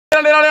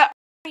Why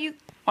do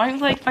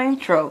you like my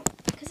intro?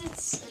 Because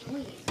it's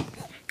annoying.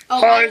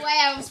 Oh, by the way,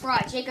 I almost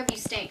forgot. Jacob, you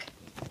stink.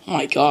 Oh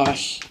my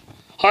gosh.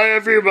 Hi,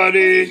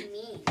 everybody.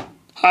 Mean.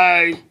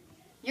 Hi.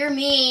 You're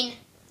mean.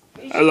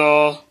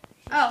 Hello.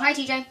 Oh, hi,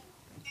 TJ.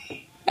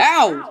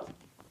 Ow!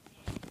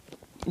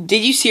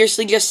 Did you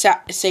seriously just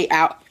say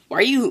ow? Why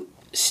are you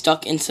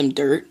stuck in some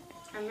dirt?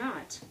 I'm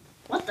not.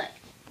 What the?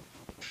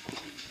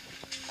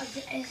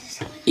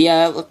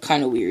 Yeah, that looked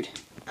kind of weird.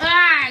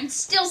 Ah, I'm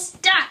still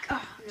stuck.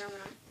 Oh, no, I'm not.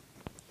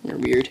 You're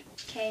weird.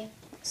 Okay,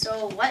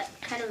 so what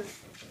kind of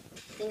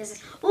thing is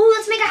this? Ooh,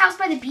 let's make a house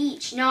by the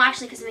beach. No,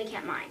 actually, because then we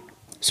can't mine.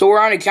 So we're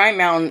on a giant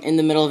mountain in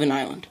the middle of an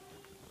island.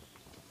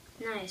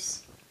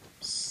 Nice.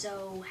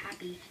 So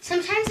happy.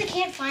 Sometimes I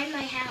can't find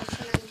my house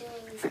when I'm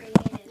doing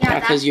creative. Yeah,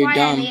 because that's you're why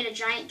dumb. I made a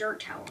giant dirt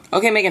tower.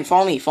 Okay, Megan,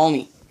 follow me. Follow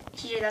me.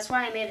 TJ, that's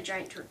why I made a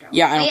giant dirt tower.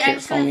 Yeah, I don't Wait, care. I'm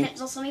just Follow gonna me.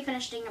 just let me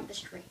finish digging up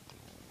this tree.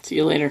 See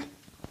you later.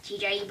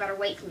 TJ, you better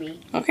wait for me.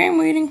 Okay, I'm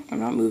waiting. I'm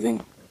not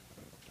moving.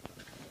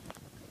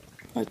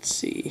 Let's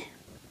see.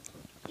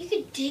 You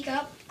could dig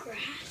up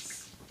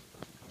grass.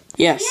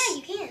 Yes. Yeah,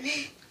 you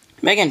can.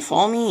 Megan,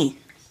 follow me.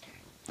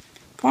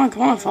 Come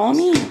on, follow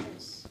me.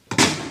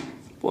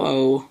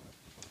 Whoa.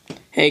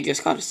 Hey,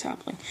 just got a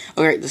sapling.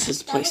 Alright, this is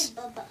the place.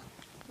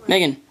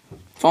 Megan,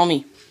 follow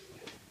me.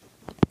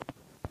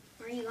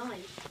 Where are you going?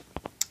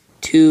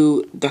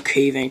 To the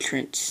cave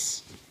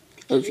entrance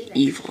of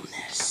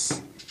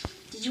evilness.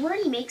 Did you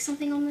already make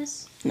something on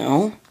this?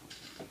 No.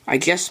 I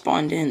just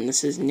spawned in.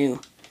 This is new.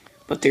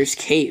 But there's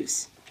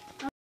caves.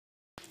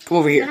 Come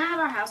over We're here. gonna have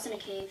our house in a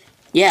cave.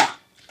 Yeah.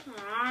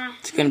 Aww.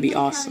 It's gonna be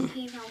awesome.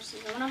 Cave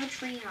houses. I wanna have a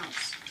tree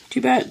house. Too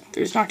bad.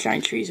 There's not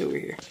giant trees over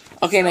here.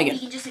 Okay, We Megan.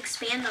 can just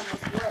expand them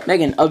with wood.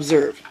 Megan,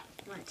 observe.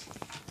 What?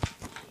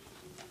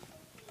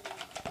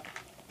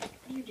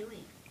 What are you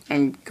doing?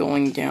 I'm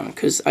going down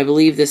because I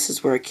believe this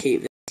is where a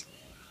cave is.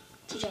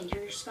 TJ,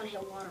 you're just gonna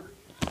hit water.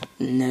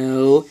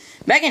 No.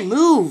 Megan,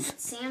 move!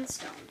 It's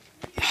sandstone.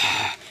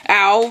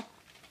 Ow.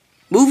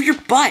 Move your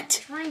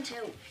butt. I'm trying to.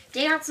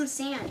 Dig out some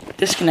sand.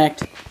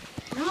 Disconnect.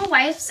 No,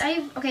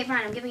 okay,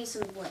 fine, I'm giving you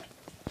some wood.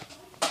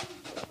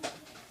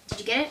 Did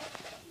you get it?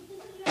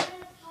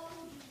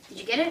 Did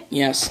you get it?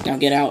 Yes, now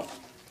get out.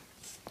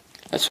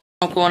 Let's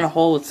not go in a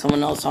hole with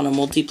someone else on a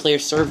multiplayer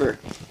server.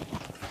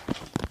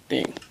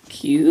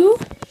 Thank you.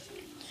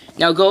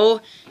 Now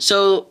go.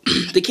 So,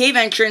 the cave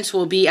entrance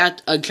will be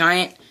at a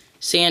giant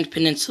sand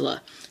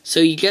peninsula. So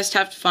you just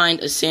have to find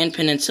a sand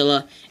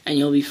peninsula and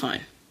you'll be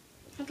fine.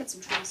 I'll get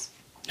some trees.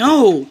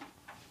 No!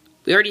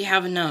 We already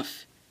have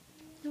enough.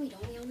 No, we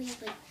don't. We only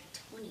have like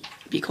 20.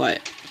 Be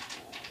quiet.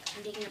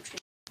 I'm digging up trees.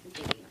 I'm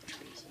digging up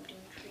trees. I'm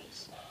digging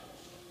trees.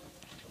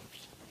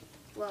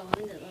 Whoa,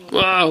 I'm in the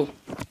Whoa.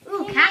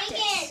 Ooh, cactus.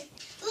 Megan,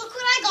 look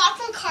what I got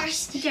from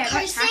Carson. TJ, I got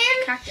Carson,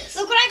 cactus.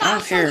 look what I I don't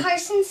got care. from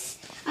Carson's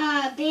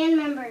band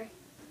member.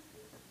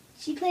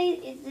 She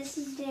played. This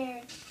is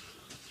their.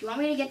 You want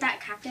me to get that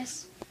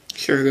cactus?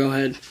 Sure, go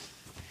ahead.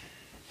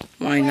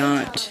 Why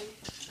not?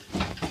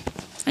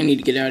 I need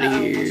to get out of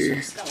here.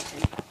 A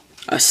skeleton.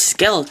 A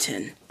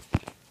skeleton?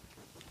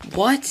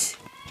 What?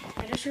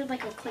 I just heard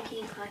like a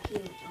clicky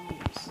clacky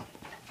bones.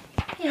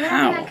 Hey, look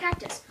How? at that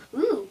cactus.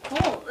 Ooh,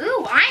 coal.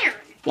 Ooh, iron.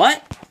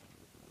 What?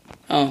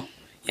 Oh,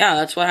 yeah,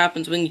 that's what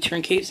happens when you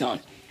turn caves on.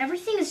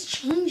 Everything is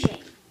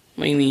changing.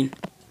 What do you mean?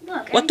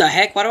 Look. What the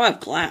heck? Why do I have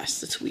glass?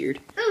 That's weird.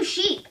 Ooh,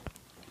 sheep.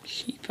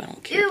 Sheep, I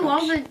don't care. Ooh,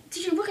 about all sheep. the.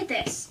 Did you look at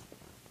this?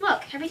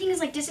 Look, everything is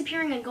like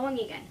disappearing and going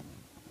again.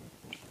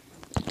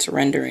 It's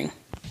rendering.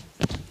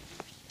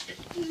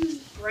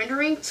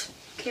 Rendering?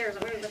 Who cares?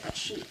 I'm gonna get that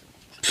sheep.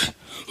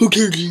 Who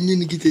cares? You're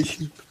gonna get that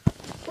sheep.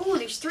 Ooh,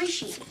 there's 3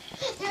 sheep.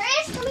 There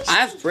is. Let me I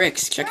have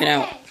bricks. Check it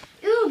out.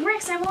 Ooh,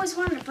 bricks. I've always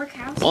wanted a brick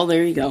house. Well,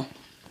 there you go.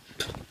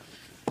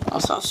 I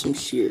also have some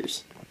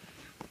shears.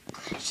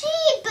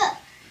 Sheep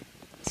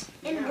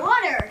in Yeah.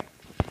 water.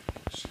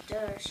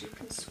 Duh, sheep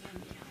can swim,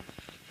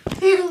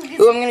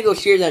 Ooh, I'm gonna go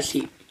shear that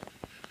sheep.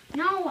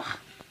 No,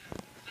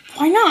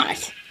 Why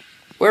not?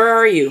 Where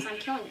are you? I'm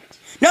killing it.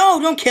 No,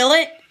 don't kill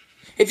it.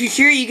 If you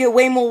shear it, you get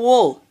way more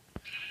wool.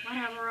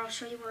 Whatever, I'll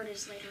show you where it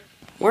is later.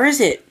 Where is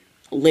it?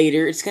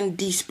 Later, it's gonna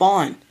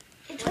despawn.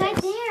 It's right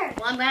there.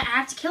 Well, I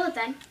have to kill it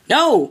then.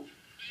 No!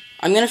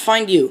 I'm gonna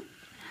find you.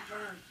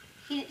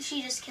 Never.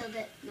 She just killed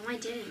it. No, I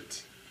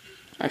didn't.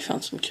 I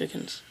found some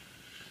chickens.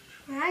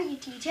 Where are you,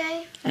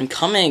 TJ? I'm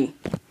coming.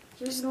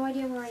 You have no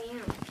idea where I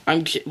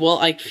am. Well,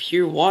 I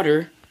hear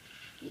water.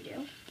 You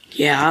do?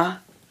 Yeah.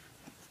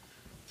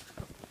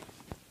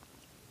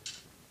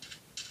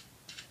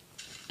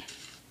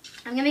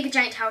 I'm gonna make a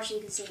giant tower so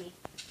you can see me.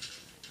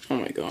 Oh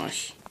my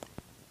gosh.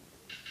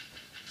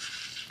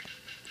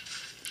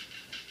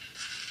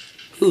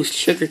 Ooh,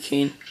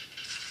 sugarcane.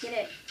 Get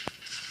it.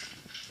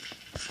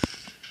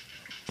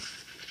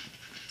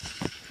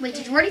 Wait,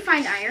 did you already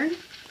find iron?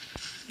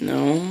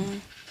 No.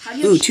 How do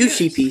you Ooh, have 2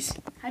 shears? sheepies.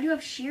 How do you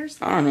have shears?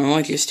 I don't know,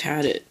 I just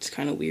had it. It's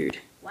kind of weird.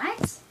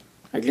 What?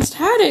 I just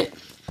had it.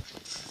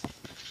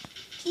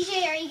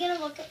 TJ, are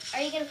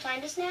you gonna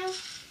find us now?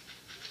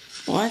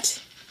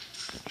 What?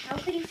 How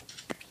could you?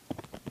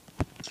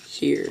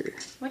 Here.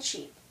 What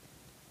sheep?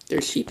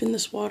 There's sheep in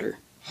this water.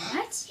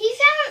 What? He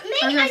found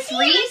Megan. Are there I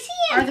three? see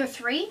him. Are there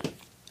three?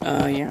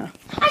 Yeah.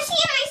 I see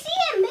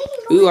him. Megan,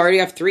 go. Ooh, I already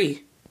have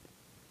 3.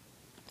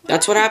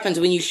 That's what happens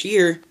when you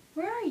shear.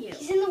 Where are you?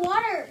 He's in the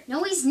water.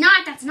 No, he's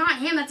not. That's not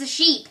him. That's a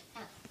sheep.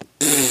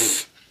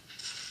 I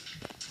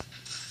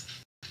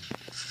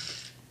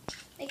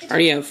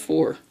already have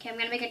 4. Okay, I'm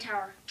gonna make a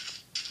tower.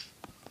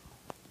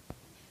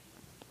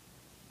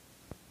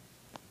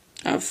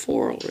 I have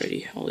 4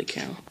 already. Holy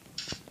cow.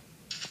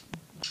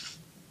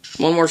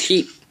 1 more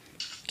sheep.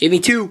 Give me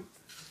 2.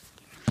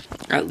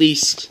 At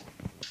least.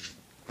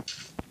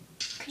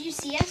 Could you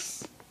see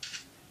us?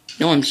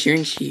 No, I'm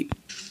shearing sheep.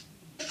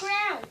 The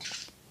ground.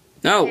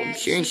 No, Okay, I'm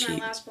this shearing is my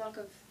sheep. last block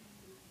of...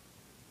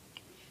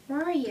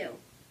 Where are you?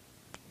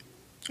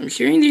 I'm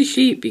shearing these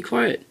sheep. Be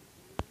quiet.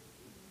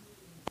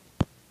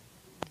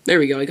 There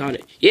we go. I got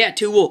it. Yeah,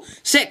 2 wool.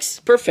 6.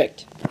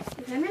 Perfect.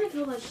 Okay, I'm gonna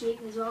kill those sheep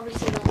because we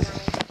obviously don't know.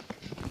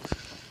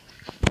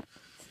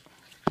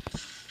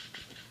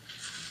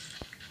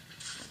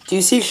 Do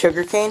you see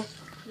sugarcane?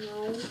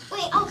 No.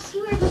 Wait, I'll see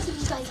where both of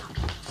you guys are.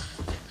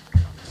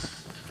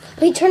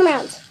 Wait, turn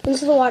around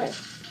into the water.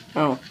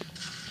 Oh.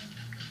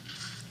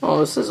 Oh,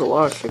 this is a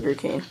lot of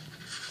sugarcane.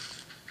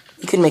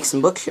 You could make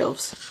some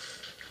bookshelves.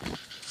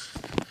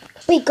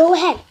 Wait, go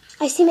ahead.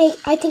 I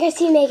think I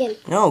see Megan.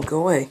 No, go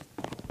away.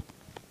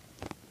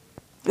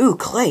 Ooh,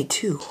 clay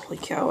too. Holy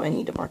cow, I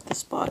need to mark the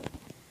spot.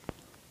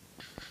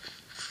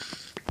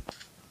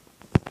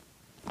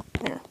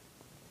 There.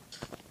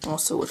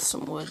 Also with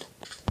some wood.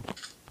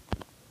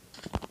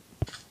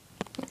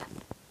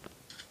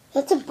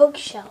 That's a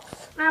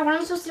bookshelf. Ah, what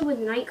am I supposed to do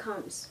when night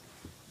comes?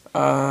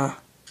 Well,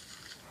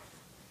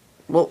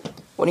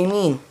 what do you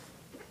mean?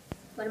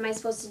 What am I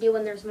supposed to do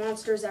when there's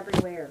monsters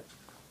everywhere?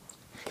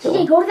 Kill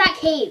Okay, 'em. go to that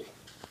cave.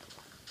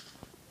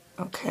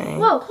 Okay.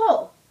 Whoa,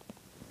 Cole.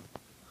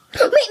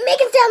 Wait,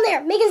 Megan's down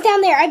there. Megan's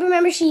down there. I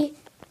remember she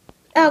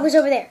was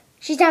over there.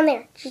 She's down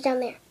there. She's down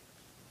there.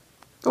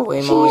 Go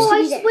away, She Oh, Molly. I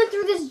be just there. went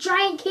through this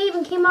giant cave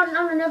and came out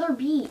on another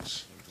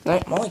beach.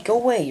 Molly, go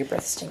away. Your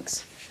breath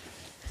stinks.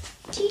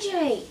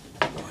 TJ.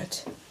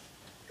 What?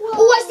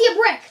 Oh, I see a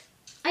brick.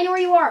 I know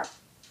where you are.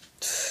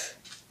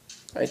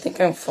 I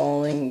think I'm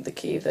following the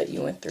cave that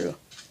you went through.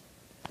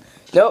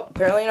 Nope,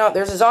 apparently not.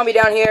 There's a zombie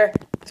down here.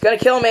 It's gonna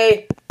kill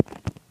me.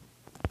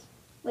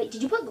 Wait,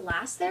 did you put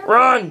glass there?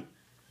 Run!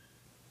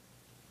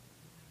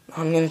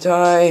 I'm gonna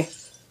die.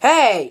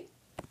 Hey!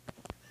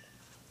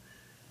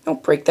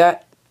 Don't break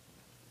that.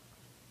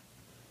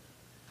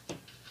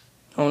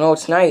 Oh no,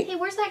 it's night. Hey,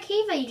 where's that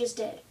cave that you just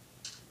did?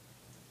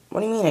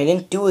 What do you mean? I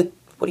didn't do it.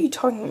 What are you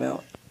talking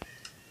about?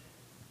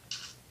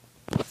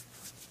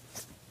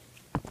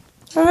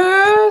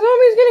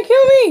 Zombie's gonna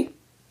kill me!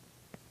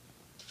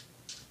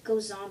 Go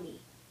zombie.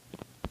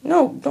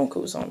 No, don't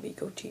go zombie.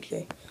 Go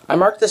TJ. I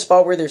marked the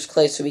spot where there's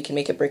clay so we can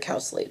make a brick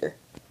house later.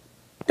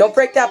 Don't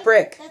break that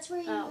brick. That's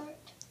where you Oh.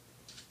 marked.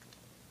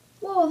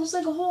 Whoa, there's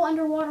like a whole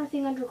underwater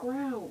thing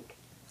underground.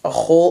 A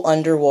whole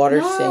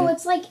underwater No, thing.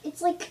 it's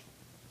like.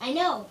 I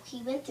know.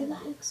 He went through It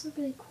that. looks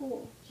really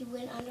cool. He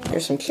went under.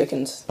 Here's some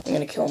chickens. I'm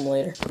gonna kill them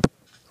later.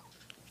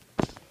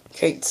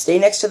 Okay, stay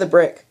next to the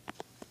brick.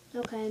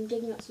 Okay, I'm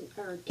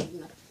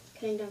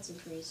cutting down some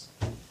trees.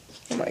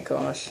 Oh my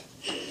gosh.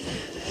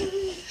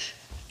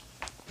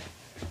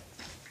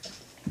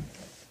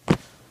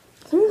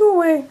 Let me go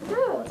away.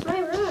 No, it's my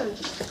room.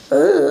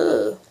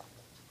 Ugh.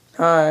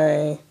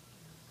 Hi.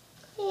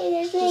 Hey,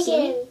 there's You see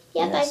Megan.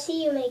 Yep, I Yes.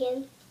 see you,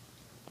 Megan.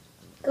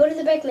 Go to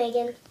the brick,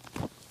 Megan.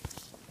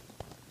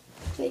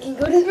 Megan,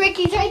 go to the brick.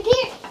 He's right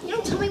there. You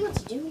don't tell me what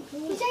to do.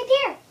 He's right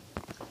there.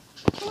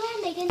 Come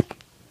on, Megan.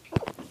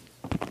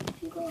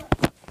 You go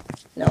up.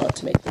 Now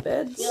let's make the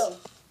beds. Yo.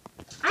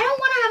 I don't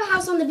want to have a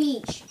house on the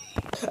beach.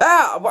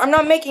 Ah! I'm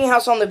not making a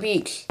house on the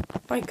beach.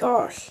 My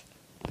gosh.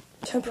 Well,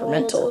 let's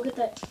Temperamental. look at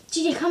that.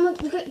 TJ, come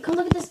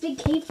look at this big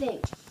cave thing.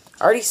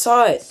 I already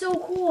saw it. It's so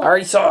cool. I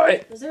already saw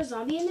it. Was there a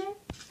zombie in there?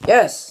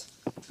 Yes.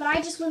 But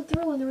I just went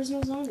through and there was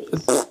no zombies.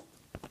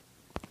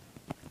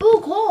 Ooh,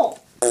 coal.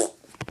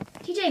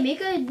 TJ,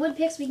 make a wood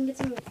pick so we can get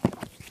some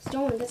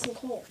stone and get some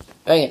coal.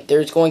 Okay,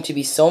 there's going to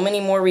be so many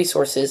more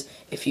resources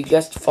if you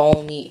just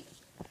follow me.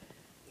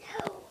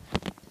 No.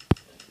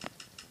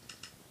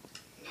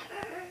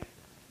 Never.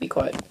 Be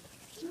quiet.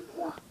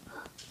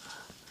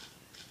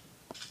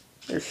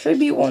 There should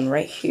be one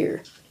right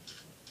here.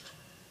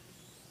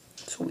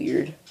 It's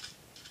weird.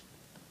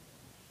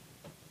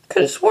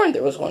 Could have sworn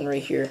there was one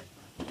right here.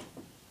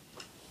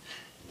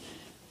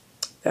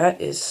 That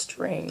is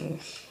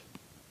strange.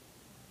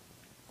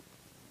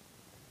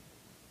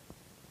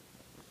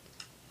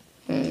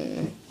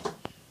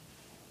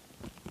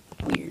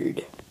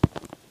 Weird.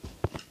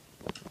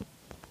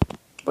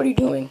 What are you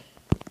doing?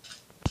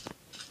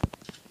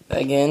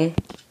 Again?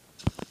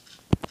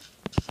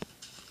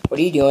 What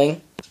are you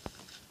doing?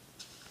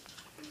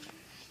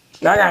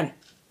 Meagan!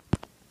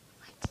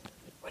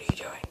 What are you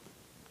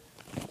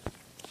doing?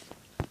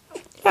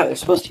 Yeah, there's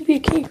supposed to be a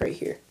cave right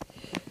here.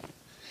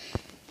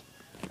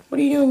 What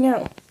are you doing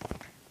now?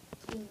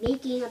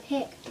 Making a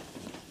pick.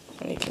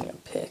 I'm making a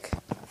pick.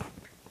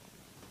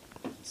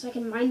 so I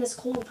can mine this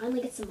coal and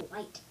finally get some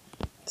light.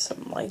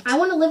 Some light. I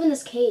want to live in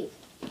this cave.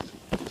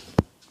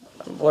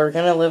 We're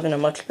gonna live in a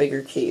much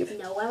bigger cave.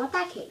 No, I want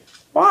that cave.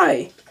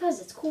 Why? Because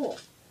it's cool.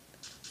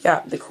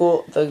 Yeah,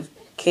 the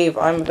cave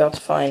I'm about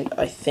to find,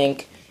 I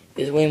think,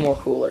 is way more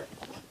cooler.